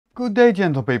Good day,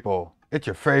 gentle people, it's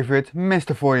your favorite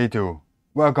Mr. 42.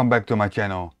 Welcome back to my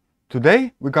channel.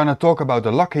 Today we're gonna talk about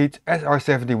the Lockheed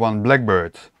SR-71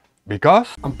 Blackbird. Because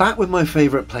I'm back with my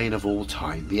favourite plane of all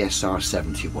time, the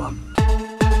SR-71.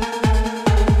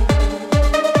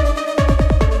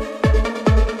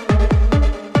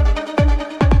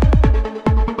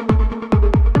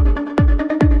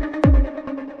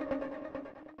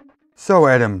 So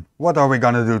Adam, what are we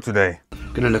gonna do today?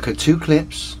 Going to look at two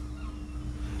clips,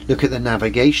 look at the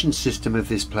navigation system of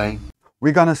this plane.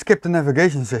 We're gonna skip the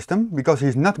navigation system because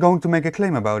he's not going to make a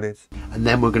claim about it. And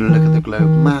then we're going to look at the globe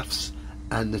maths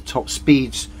and the top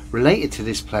speeds related to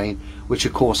this plane, which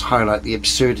of course highlight the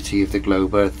absurdity of the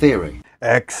globe Earth theory.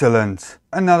 Excellent!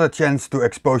 Another chance to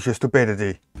expose your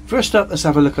stupidity. First up, let's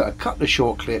have a look at a couple of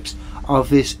short clips of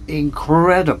this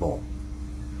incredible,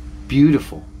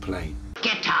 beautiful plane.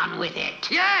 Get on with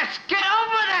it. Yes, get on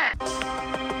with it.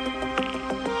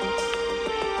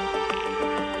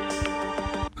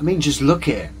 I mean, just look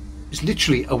at it. It's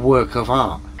literally a work of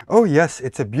art. Oh yes,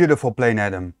 it's a beautiful plane,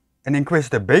 Adam. And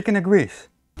Inquisitor Bacon agrees.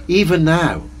 Even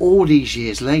now, all these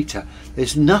years later,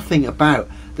 there's nothing about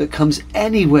that comes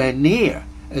anywhere near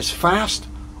as fast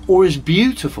or as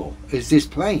beautiful as this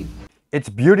plane. Its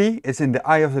beauty is in the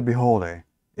eye of the beholder.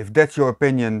 If that's your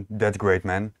opinion, that's great,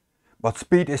 man. But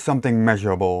speed is something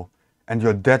measurable, and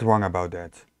you're dead wrong about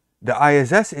that. The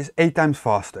ISS is 8 times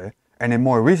faster, and in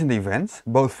more recent events,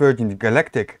 both Virgin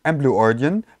Galactic and Blue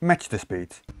Origin match the speed.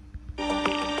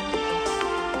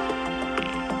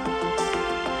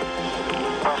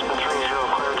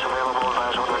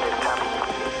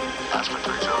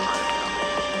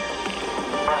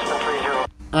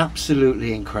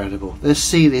 Absolutely incredible. Let's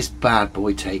see this bad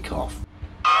boy take off.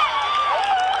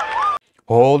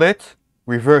 Hold it.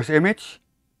 Reverse image.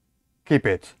 Keep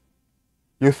it.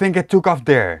 You think it took off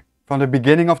there, from the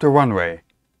beginning of the runway.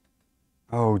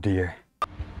 Oh dear.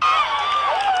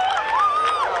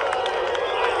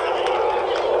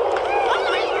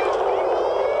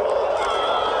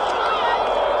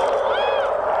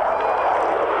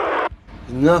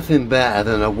 Nothing better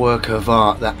than a work of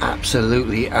art that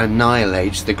absolutely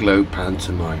annihilates the globe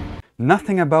pantomime.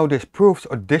 Nothing about this proves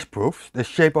or disproves the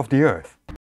shape of the Earth.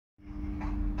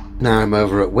 Now I'm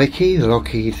over at Wiki, the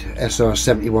Lockheed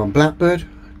SR-71 Blackbird.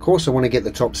 Of course I want to get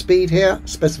the top speed here,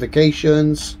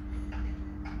 specifications,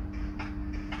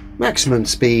 maximum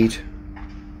speed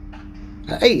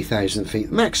at 80,000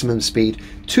 feet, maximum speed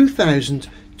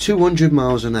 2,200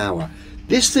 miles an hour.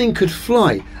 This thing could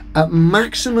fly at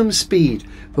maximum speed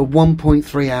for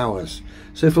 1.3 hours.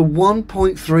 So for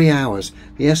 1.3 hours,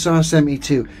 the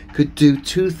SR-72 could do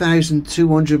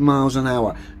 2,200 miles an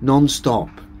hour non-stop.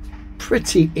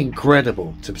 Pretty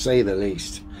incredible, to say the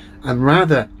least, and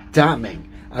rather damning,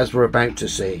 as we're about to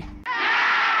see.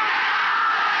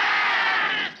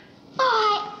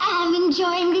 I am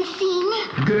enjoying this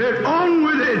scene. Get on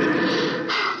with it.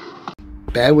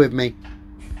 Bear with me.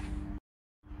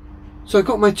 So I've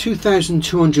got my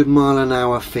 2,200 mile an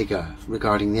hour figure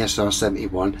regarding the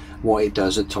SR-71, what it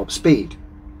does at top speed.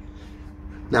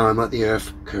 Now I'm at the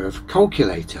Earth curve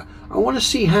calculator. I want to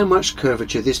see how much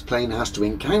curvature this plane has to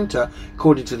encounter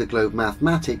according to the globe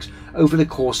mathematics over the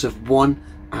course of 1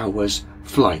 hour's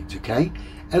flight, okay?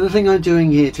 Everything I'm doing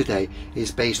here today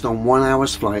is based on 1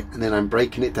 hour's flight, and then I'm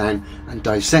breaking it down and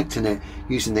dissecting it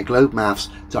using the globe maths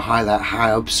to highlight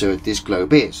how absurd this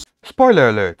globe is. Spoiler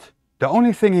alert! The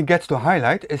only thing he gets to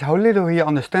highlight is how little he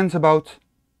understands about,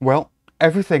 well,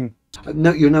 everything.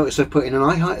 You'll notice I've put in an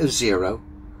eye height of 0.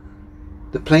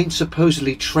 The plane's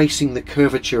supposedly tracing the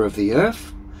curvature of the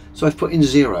Earth, so I've put in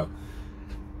 0.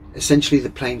 Essentially the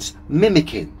plane's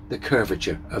mimicking the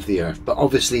curvature of the Earth, but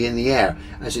obviously in the air,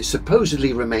 as it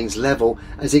supposedly remains level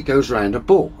as it goes round a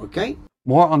ball, okay?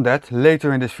 More on that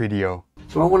later in this video.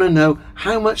 So I want to know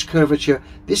how much curvature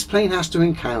this plane has to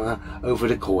encounter over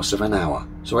the course of an hour.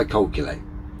 So I calculate.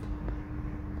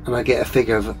 And I get a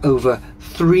figure of over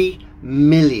 3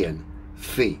 million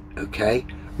feet, okay?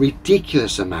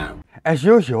 Ridiculous amount. As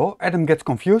usual, Adam gets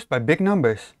confused by big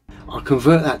numbers. I'll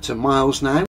convert that to miles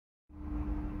now.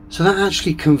 So that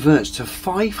actually converts to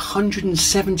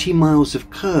 570 miles of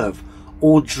curve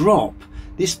or drop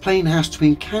this plane has to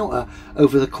encounter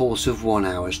over the course of 1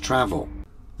 hour's travel.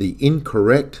 The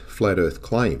incorrect flat Earth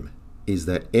claim is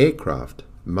that aircraft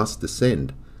must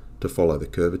descend to follow the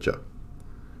curvature.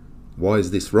 Why is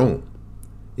this wrong?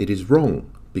 It is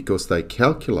wrong because they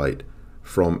calculate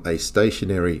from a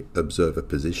stationary observer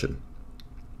position.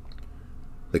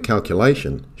 The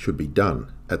calculation should be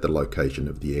done at the location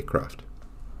of the aircraft.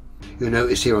 You'll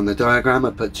notice here on the diagram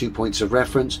I put 2 points of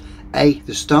reference. A,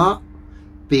 the start.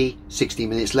 be 60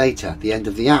 minutes later, the end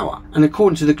of the hour. And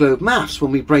according to the globe maths,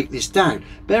 when we break this down,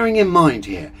 bearing in mind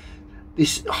here,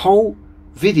 this whole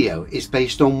video is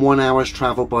based on 1 hour's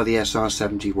travel by the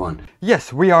SR-71.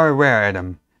 Yes, we are aware,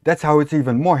 Adam. That's how it's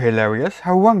even more hilarious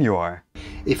how wrong you are.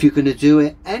 If you're going to do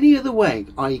it any other way,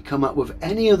 i.e. come up with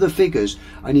any other figures,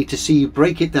 I need to see you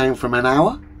break it down from an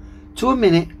hour to a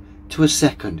minute to a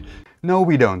second. No,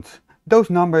 we don't. Those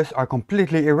numbers are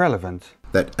completely irrelevant.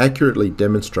 That accurately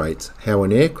demonstrates how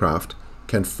an aircraft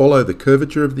can follow the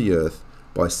curvature of the Earth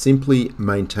by simply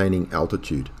maintaining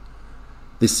altitude.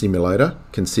 This simulator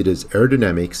considers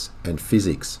aerodynamics and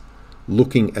physics,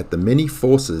 looking at the many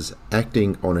forces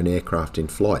acting on an aircraft in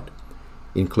flight,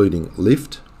 including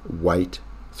lift, weight,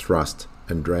 thrust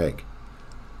and drag.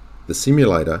 The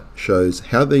simulator shows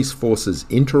how these forces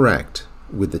interact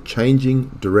with the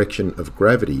changing direction of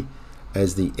gravity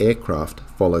as the aircraft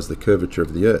follows the curvature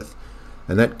of the Earth,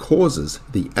 and that causes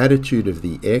the attitude of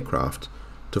the aircraft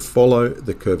to follow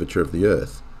the curvature of the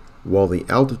Earth while the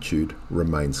altitude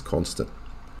remains constant.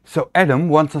 So Adam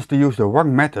wants us to use the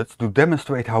wrong methods to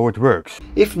demonstrate how it works.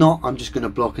 If not, I'm just going to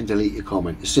block and delete your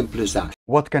comment. As simple as that.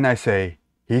 What can I say?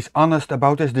 He's honest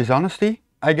about his dishonesty,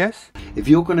 I guess? If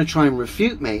you're going to try and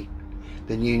refute me,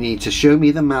 then you need to show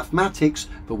me the mathematics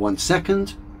for 1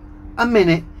 second, a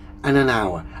minute and an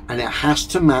hour. And it has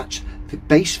to match the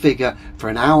base figure for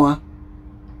an hour,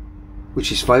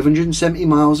 which is 570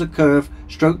 miles a curve,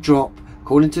 stroke drop.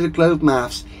 According to the globe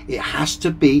maths, it has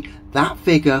to be that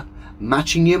figure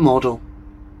matching your model,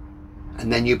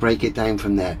 and then you break it down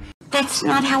from there. That's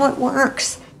not how it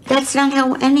works. That's not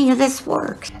how any of this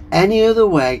works. Any other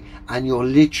way and you're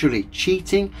literally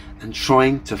cheating and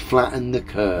trying to flatten the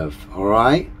curve,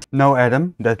 alright? No,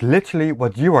 Adam, that's literally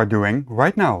what you are doing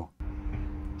right now.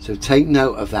 So take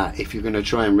note of that if you're going to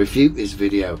try and refute this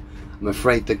video. I'm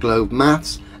afraid the globe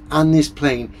maths and this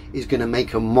plane is going to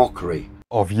make a mockery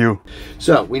of you.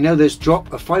 So we know there's a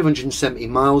drop of 570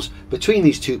 miles between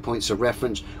these 2 points of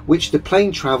reference, which the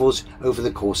plane travels over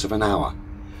the course of an hour.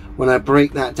 When I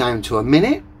break that down to a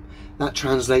minute, that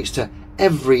translates to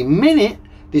every minute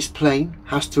this plane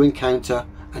has to encounter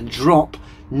and drop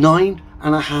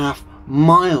 9.5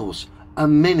 miles a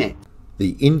minute.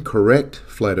 The incorrect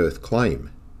flat Earth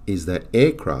claim is that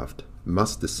aircraft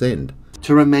must descend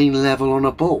to remain level on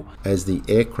a ball as the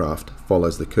aircraft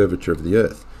follows the curvature of the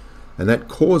Earth, and that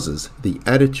causes the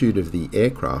attitude of the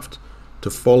aircraft to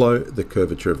follow the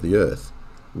curvature of the Earth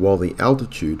while the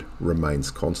altitude remains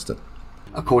constant.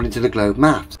 According to the globe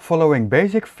maths. Following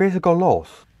basic physical laws.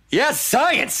 Yes,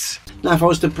 science! Now if I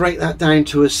was to break that down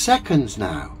to a seconds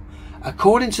now,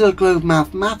 according to the globe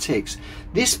mathematics,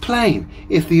 this plane,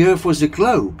 if the Earth was a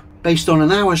globe, based on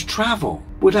an hour's travel,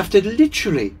 would have to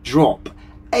literally drop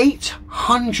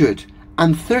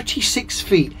 836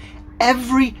 feet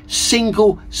every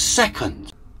single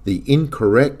second. The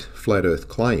incorrect flat Earth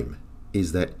claim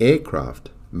is that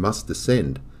aircraft must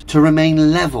descend to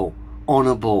remain level on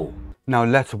a ball. Now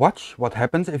let's watch what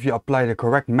happens if you apply the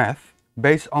correct math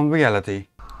based on reality.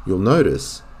 You'll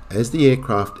notice as the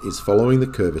aircraft is following the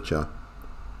curvature,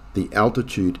 the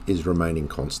altitude is remaining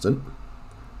constant,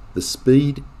 the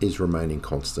speed is remaining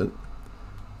constant,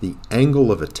 the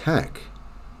angle of attack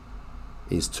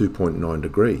is 2.9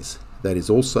 degrees. That is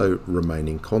also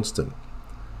remaining constant.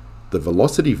 The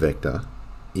velocity vector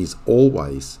is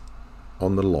always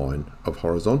on the line of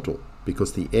horizontal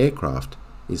because the aircraft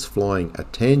is flying a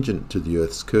tangent to the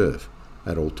Earth's curve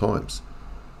at all times.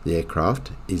 The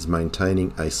aircraft is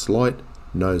maintaining a slight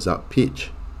nose-up pitch,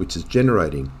 which is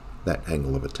generating that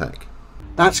angle of attack.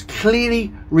 That's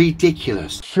clearly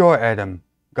ridiculous. Sure, Adam.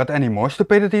 Got any more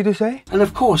stupidity to say? And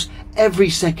of course, every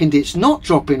second it's not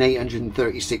dropping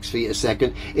 836 feet a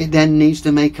second, it then needs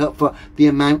to make up for the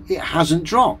amount it hasn't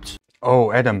dropped.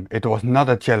 Oh, Adam, it was not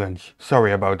a challenge.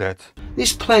 Sorry about that.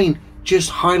 This plane just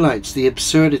highlights the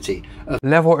absurdity of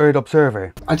Level Earth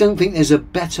Observer. I don't think there's a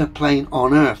better plane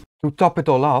on Earth. To top it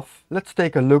all off, let's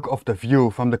take a look of the view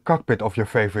from the cockpit of your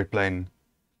favorite plane.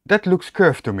 That looks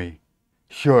curved to me.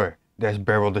 Sure, there's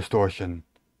barrel distortion.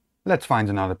 Let's find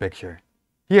another picture.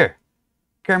 Here,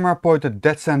 camera pointed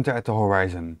dead center at the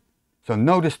horizon, so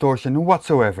no distortion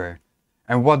whatsoever.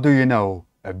 And what do you know,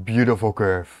 a beautiful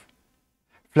curve.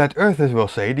 Flat earthers will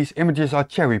say these images are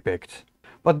cherry-picked,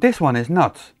 but this one is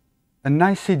not. A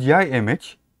nice CGI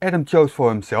image Adam chose for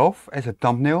himself as a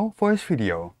thumbnail for his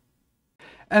video.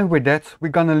 And with that, we're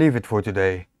gonna leave it for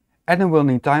today. Adam will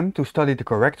need time to study the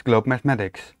correct globe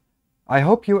mathematics. I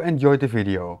hope you enjoyed the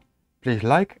video. Please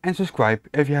like and subscribe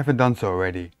if you haven't done so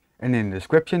already. And in the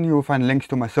description you will find links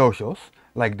to my socials,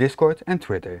 like Discord and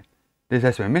Twitter. This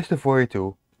has been Mr.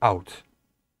 42, out.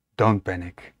 Don't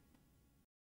panic.